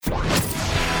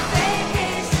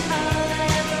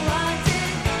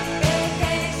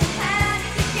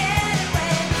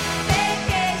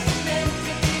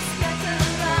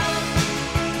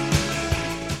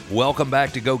Welcome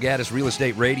back to Go Gaddis Real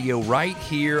Estate Radio right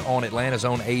here on Atlanta's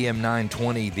own AM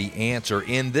 920, The Answer.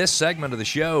 In this segment of the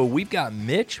show, we've got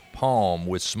Mitch Palm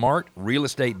with Smart Real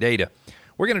Estate Data.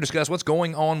 We're going to discuss what's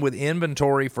going on with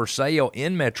inventory for sale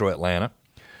in Metro Atlanta.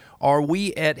 Are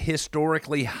we at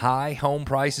historically high home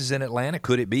prices in Atlanta?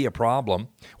 Could it be a problem?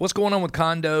 What's going on with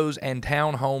condos and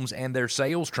townhomes and their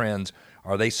sales trends?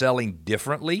 Are they selling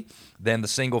differently than the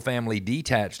single-family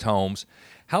detached homes?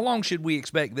 How long should we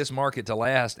expect this market to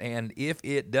last? And if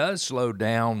it does slow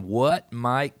down, what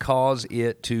might cause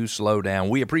it to slow down?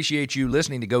 We appreciate you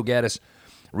listening to Go Gaddis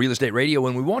Real Estate Radio,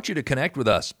 and we want you to connect with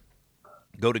us.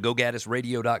 Go to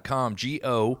GoGaddisRadio.com,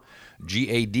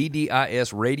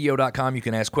 GoGaddis Radio.com. You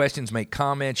can ask questions, make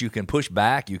comments. You can push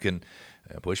back. You can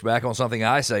push back on something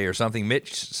I say or something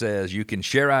Mitch says. You can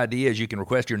share ideas. You can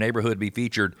request your neighborhood be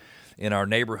featured in our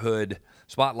neighborhood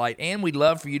spotlight. And we'd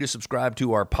love for you to subscribe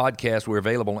to our podcast. We're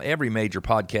available on every major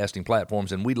podcasting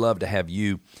platforms, and we'd love to have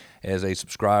you as a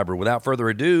subscriber. Without further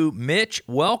ado, Mitch,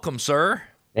 welcome, sir.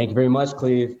 Thank you very much,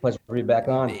 Cleve. Pleasure to be back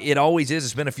on. It always is.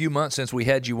 It's been a few months since we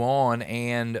had you on,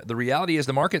 and the reality is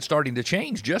the market's starting to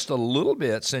change just a little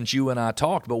bit since you and I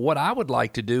talked. But what I would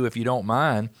like to do, if you don't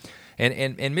mind,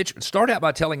 and Mitch, start out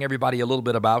by telling everybody a little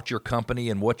bit about your company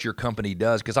and what your company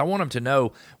does, because I want them to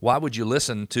know why would you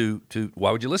listen to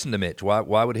Mitch?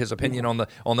 Why would his opinion on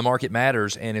the market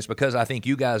matters? And it's because I think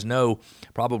you guys know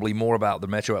probably more about the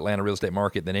Metro Atlanta real estate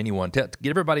market than anyone. Give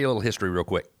everybody a little history real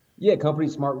quick. Yeah, company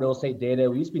Smart Real Estate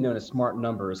Data. We used to be known as Smart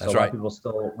Numbers, so That's a lot right. of people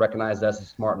still recognize us as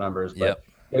Smart Numbers. But Yep.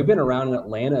 We've been around in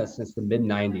Atlanta since the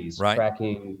mid-'90s, Right.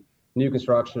 tracking new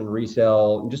construction,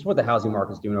 resale, and just what the housing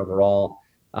market's doing overall.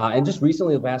 And just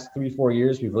recently, the past 3-4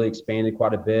 years, we've really expanded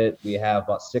quite a bit. We have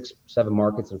about 6-7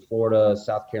 markets in Florida,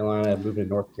 South Carolina, moving to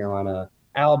North Carolina,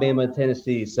 Alabama,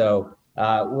 Tennessee. So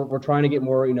we're trying to get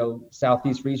more,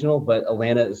 Southeast regional, but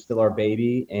Atlanta is still our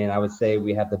baby. And I would say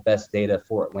we have the best data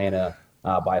for Atlanta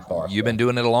by far. You've been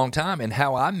doing it a long time. And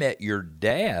how I met your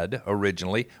dad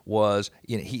originally was,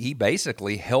 he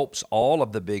basically helps all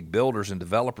of the big builders and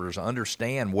developers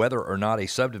understand whether or not a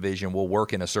subdivision will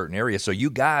work in a certain area. So you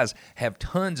guys have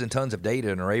tons and tons of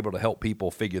data and are able to help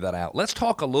people figure that out. Let's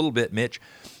talk a little bit, Mitch,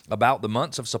 about the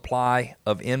months of supply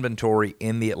of inventory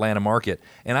in the Atlanta market.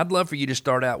 And I'd love for you to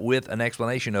start out with an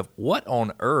explanation of what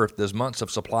on earth does months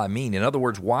of supply mean? In other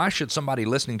words, why should somebody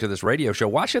listening to this radio show,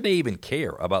 why should they even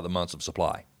care about the months of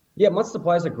supply? Yeah, months of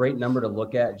supply is a great number to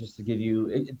look at just to give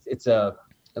you, it's a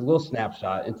little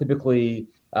snapshot. And typically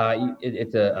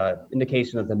it's a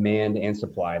indication of demand and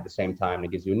supply at the same time.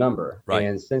 It gives you a number. Right.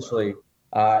 And essentially,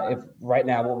 if right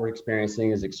now what we're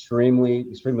experiencing is extremely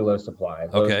low supply,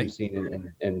 lowest we've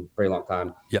seen in a very long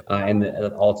time, Yep. And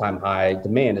the all-time high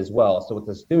demand as well. So what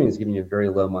this is doing is giving you a very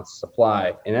low months of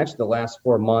supply. And actually the last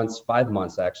 5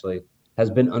 months actually, has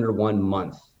been under 1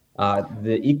 month.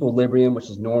 The equilibrium, which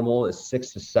is normal, is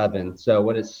 6 to 7. So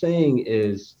what it's saying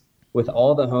is with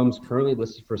all the homes currently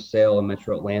listed for sale in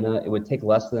Metro Atlanta, it would take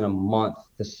less than a month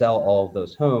to sell all of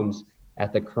those homes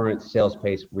at the current sales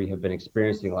pace we have been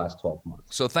experiencing the last 12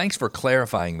 months. So thanks for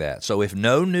clarifying that. So if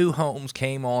no new homes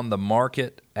came on the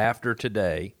market after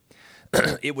today,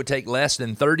 it would take less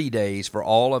than 30 days for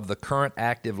all of the current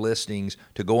active listings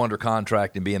to go under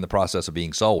contract and be in the process of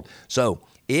being sold. So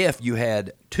if you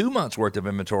had 2 months worth of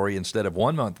inventory instead of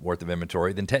 1 month worth of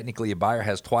inventory, then technically a buyer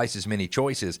has twice as many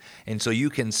choices. And so you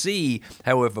can see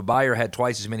how if a buyer had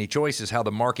twice as many choices, how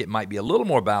the market might be a little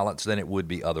more balanced than it would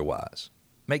be otherwise.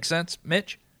 Make sense,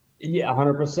 Mitch? Yeah,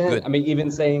 100%. Good. I mean,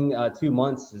 even saying 2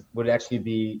 months would actually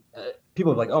be,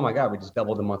 people are like, oh my God, we just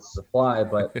doubled the months of supply.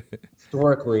 But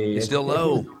historically, It's still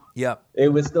low. Yeah. It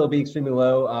would still be extremely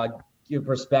low. Give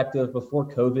perspective, before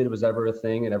COVID was ever a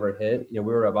thing and ever hit, we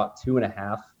were about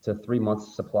 2.5 to 3 months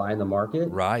of supply in the market.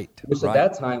 Right. Which right.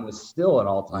 at that time was still an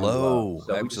all-time low.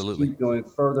 So Absolutely. we just keep going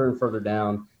further and further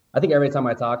down. I think every time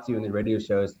I talk to you in the radio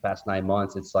shows the past 9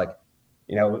 months, it's like,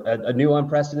 a new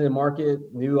unprecedented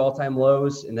market, new all-time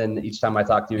lows, and then each time I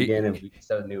talk to you again, and we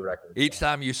set a new record. Each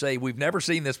time you say, we've never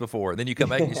seen this before. Then you come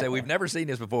back and you say, we've never seen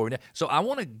this before. So I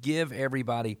want to give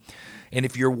everybody, and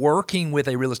if you're working with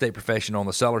a real estate professional on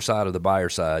the seller side or the buyer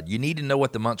side, you need to know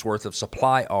what the month's worth of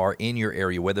supply are in your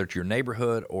area, whether it's your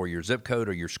neighborhood or your zip code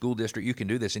or your school district. You can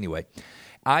do this anyway.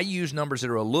 I use numbers that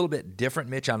are a little bit different,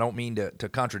 Mitch. I don't mean to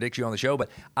contradict you on the show,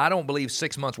 but I don't believe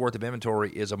 6 months worth of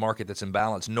inventory is a market that's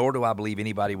imbalanced, nor do I believe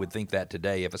anybody would think that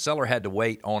today. If a seller had to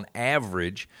wait on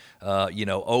average,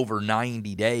 over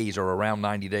 90 days or around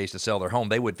 90 days to sell their home,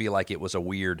 they would feel like it was a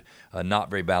weird, not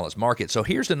very balanced market. So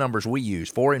here's the numbers we use.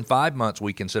 4 and 5 months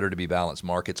we consider to be balanced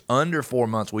markets. Under 4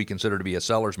 months we consider to be a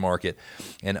seller's market.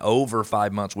 And over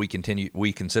 5 months we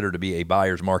consider to be a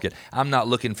buyer's market. I'm not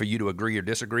looking for you to agree or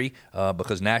disagree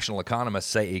because national economists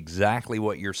say exactly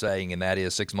what you're saying, and that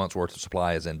is 6 months worth of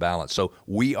supply is in balance. So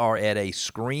we are at a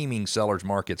screaming seller's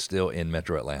market still in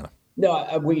Metro Atlanta. No,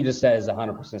 what you just said is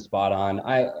 100% spot on.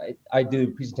 I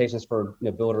do presentations for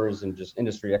builders and just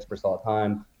industry experts all the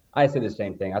time. I say the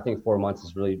same thing. I think 4 months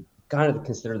is really kind of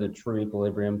considered the true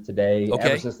equilibrium today,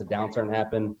 ever since the downturn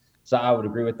happened. So I would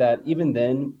agree with that. Even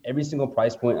then, every single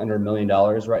price point under $1 million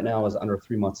right now is under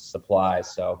 3 months of supply.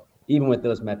 So even with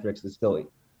those metrics, it's still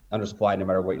undersupplied no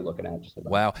matter what you're looking at. Just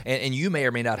about. Wow. And you may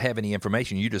or may not have any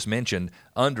information. You just mentioned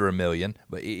under $1 million,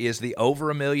 but is the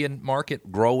over $1 million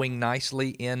market growing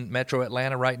nicely in Metro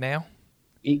Atlanta right now?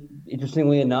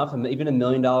 Interestingly enough, even $1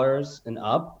 million and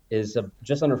up is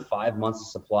just under 5 months of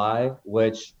supply,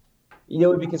 which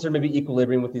would be considered maybe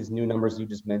equilibrium with these new numbers you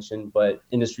just mentioned, but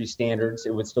industry standards,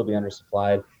 it would still be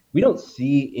undersupplied. We don't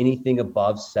see anything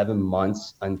above 7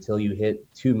 months until you hit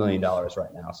 $2 million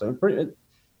right now. So if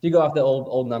you go off the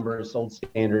old numbers, old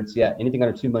standards, anything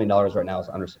under $2 million right now is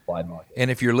undersupplied market. And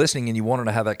if you're listening and you want to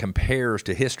know how that compares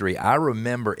to history, I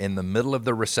remember in the middle of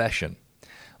the recession,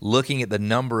 looking at the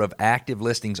number of active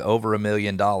listings over $1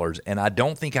 million, and I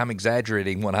don't think I'm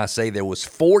exaggerating when I say there was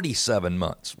 47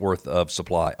 months worth of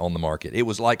supply on the market. It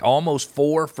was like almost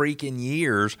 4 freaking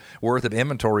years worth of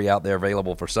inventory out there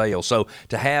available for sale. So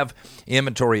to have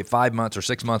inventory at 5 months or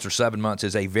 6 months or 7 months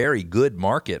is a very good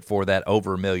market for that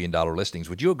over $1 million listings.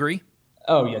 Would you agree?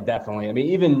 Oh yeah, definitely. I mean,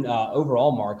 even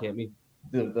overall market. I mean,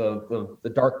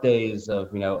 the dark days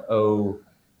of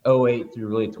 08 through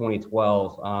really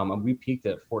 2012, we peaked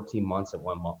at 14 months at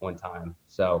one time.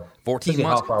 So 14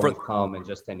 months how far we've come in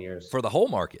just 10 years for the whole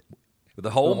market.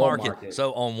 The whole market.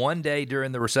 So on one day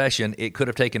during the recession, it could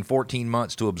have taken 14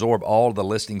 months to absorb all the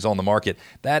listings on the market.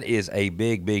 That is a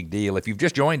big, big deal. If you've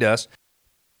just joined us,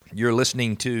 you're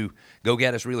listening to Go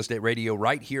Gaddis Real Estate Radio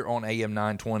right here on AM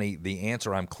 920. The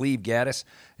Answer. I'm Cleve Gaddis.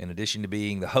 In addition to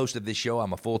being the host of this show,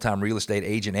 I'm a full-time real estate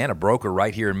agent and a broker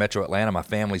right here in Metro Atlanta. My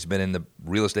family's been in the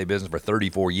real estate business for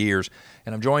 34 years,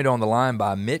 and I'm joined on the line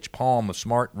by Mitch Palm of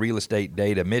Smart Real Estate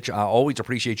Data. Mitch, I always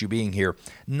appreciate you being here.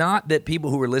 Not that people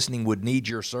who are listening would need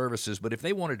your services, but if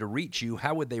they wanted to reach you,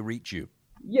 how would they reach you?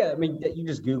 Yeah, I mean, you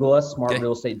just Google us, Smart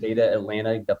Real Estate Data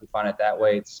Atlanta. You can definitely find it that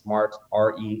way. It's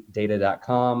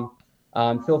smartredata.com.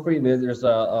 Feel free, there's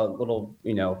a little,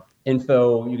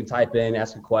 info you can type in,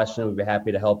 ask a question. We'd be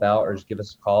happy to help out, or just give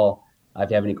us a call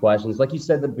if you have any questions. Like you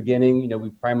said at the beginning,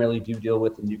 we primarily do deal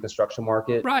with the new construction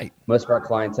market. Right. Most of our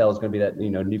clientele is going to be that,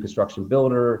 new construction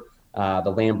builder, the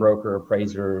land broker,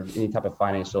 appraiser, any type of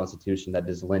financial institution that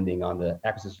is lending on the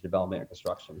acquisition, development, and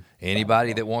construction.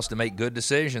 Anybody that wants to make good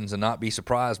decisions and not be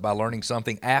surprised by learning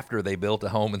something after they built a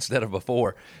home instead of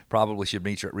before probably should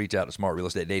reach out to Smart Real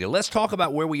Estate Data. Let's talk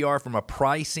about where we are from a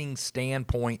pricing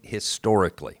standpoint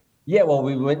historically. Yeah, well,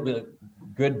 we went with a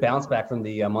good bounce back from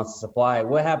the months of supply.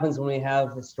 What happens when we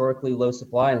have historically low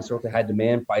supply and historically high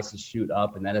demand? Prices shoot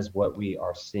up, and that is what we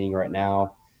are seeing right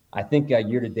now. I think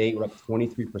year to date, we're up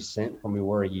 23% from we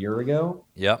were a year ago.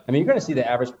 Yep. I mean, you're going to see the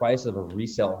average price of a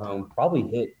resale home probably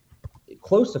hit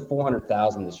close to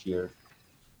 $400,000 this year,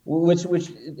 which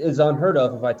is unheard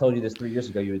of. If I told you this 3 years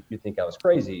ago, you'd think I was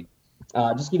crazy.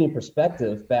 Just giving you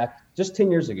perspective, back just 10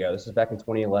 years ago, this is back in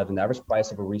 2011, the average price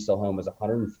of a resale home was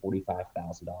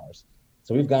 $145,000.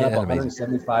 So we've gone up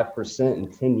 175%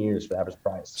 in 10 years for the average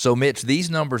price. So, Mitch, these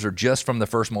numbers are just from the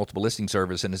First Multiple Listing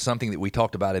Service, and it's something that we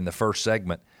talked about in the first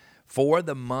segment. For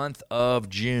the month of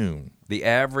June, the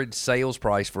average sales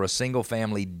price for a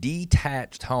single-family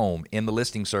detached home in the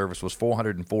listing service was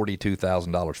 $442,000,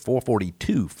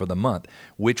 $442 for the month,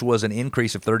 which was an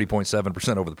increase of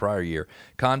 30.7% over the prior year.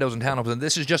 Condos and townhomes, and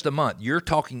this is just a month. You're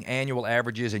talking annual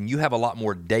averages, and you have a lot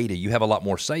more data. You have a lot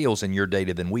more sales in your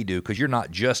data than we do because you're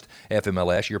not just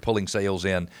FMLS. You're pulling sales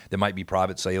in. There might be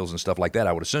private sales and stuff like that,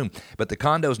 I would assume. But the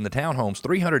condos and the townhomes,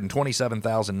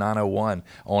 $327,901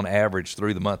 on average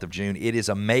through the month of June. It is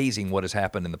amazing what has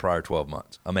happened in the prior 12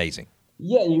 months. Amazing.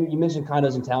 Yeah, you mentioned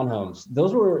condos and townhomes.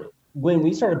 Those were when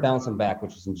we started bouncing back,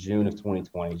 which was in June of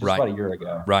 2020, just about a year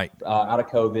ago. Right. Out of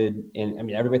COVID. And I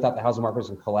mean, everybody thought the housing market was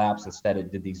going to collapse. Instead,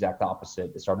 it did the exact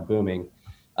opposite. It started booming.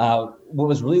 What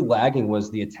was really lagging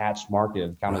was the attached market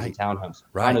of condos and townhomes.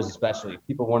 Condos especially.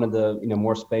 People wanted the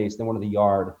more space. They wanted the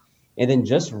yard. And then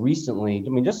just recently,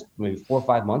 just maybe 4 or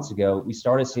 5 months ago, we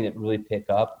started seeing it really pick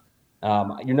up.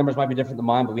 Your numbers might be different than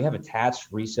mine, but we have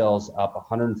attached resales up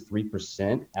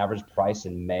 103% average price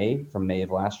in May from May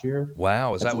of last year.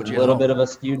 Wow, is that what you? A little bit of a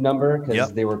skewed number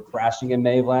because they were crashing in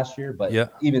May of last year, but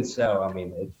even so,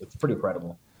 it's pretty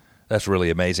incredible. That's really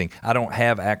amazing. I don't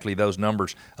have actually those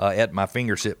numbers at my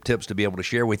fingertips to be able to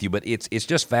share with you, but it's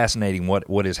just fascinating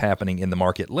what is happening in the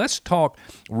market. Let's talk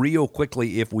real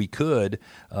quickly, if we could,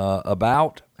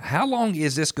 about how long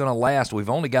is this going to last? We've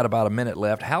only got about a minute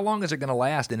left. How long is it going to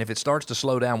last? And if it starts to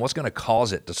slow down, what's going to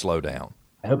cause it to slow down?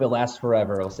 I hope it lasts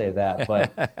forever. I'll say that.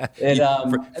 But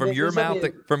from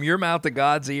your mouth to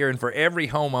God's ear, and for every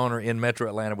homeowner in Metro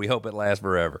Atlanta, we hope it lasts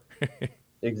forever.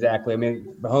 Exactly.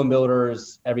 The home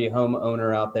builders, every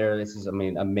homeowner out there, this is,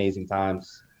 amazing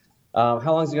times. How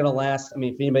long is it going to last?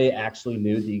 If anybody actually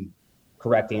knew the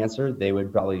correct answer, they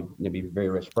would probably be a very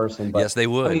rich person. But, yes, they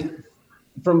would.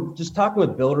 From just talking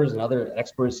with builders and other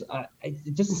experts,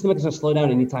 it doesn't seem like it's going to slow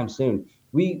down anytime soon.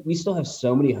 We still have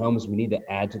so many homes we need to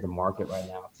add to the market right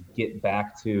now to get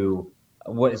back to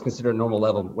what is considered a normal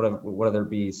level, whether it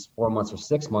be 4 months or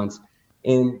 6 months.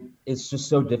 And it's just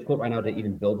so difficult right now to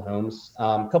even build homes.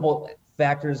 A couple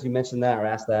factors, you mentioned that or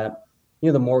asked that.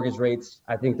 The mortgage rates,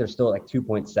 I think they're still at like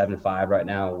 2.75 right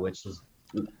now, which is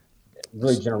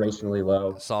really generationally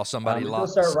low. Saw somebody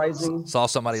lock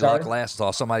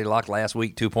last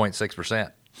week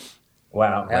 2.6%.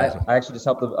 Wow. I actually just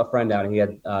helped a friend out, and he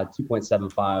had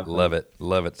 2.75. Love it.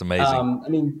 It's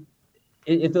amazing.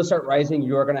 If those start rising,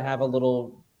 you're going to have a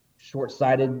little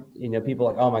short-sighted, people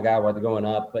like, oh my God, why are they going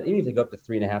up? But even if they go up to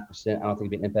 3.5%, I don't think it'd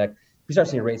be an impact. If you start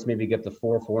seeing rates maybe go up to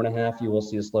 4.5%, you will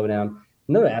see a slowdown.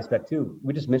 Another aspect too,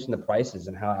 we just mentioned the prices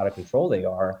and how out of control they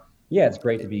are. Yeah, it's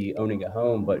great to be owning a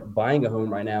home, but buying a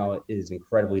home right now is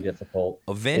incredibly difficult.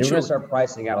 Eventually, we're going to start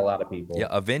pricing out a lot of people.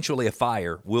 Yeah, eventually a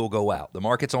fire will go out. The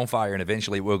market's on fire, and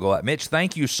eventually it will go out. Mitch,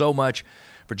 thank you so much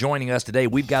for joining us today.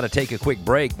 We've got to take a quick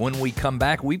break. When we come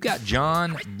back, we've got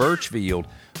John Birchfield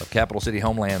of Capital City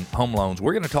Home Loans.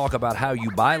 We're going to talk about how you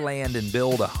buy land and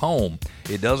build a home.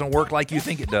 It doesn't work like you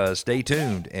think it does. Stay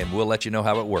tuned, and we'll let you know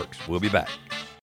how it works. We'll be back.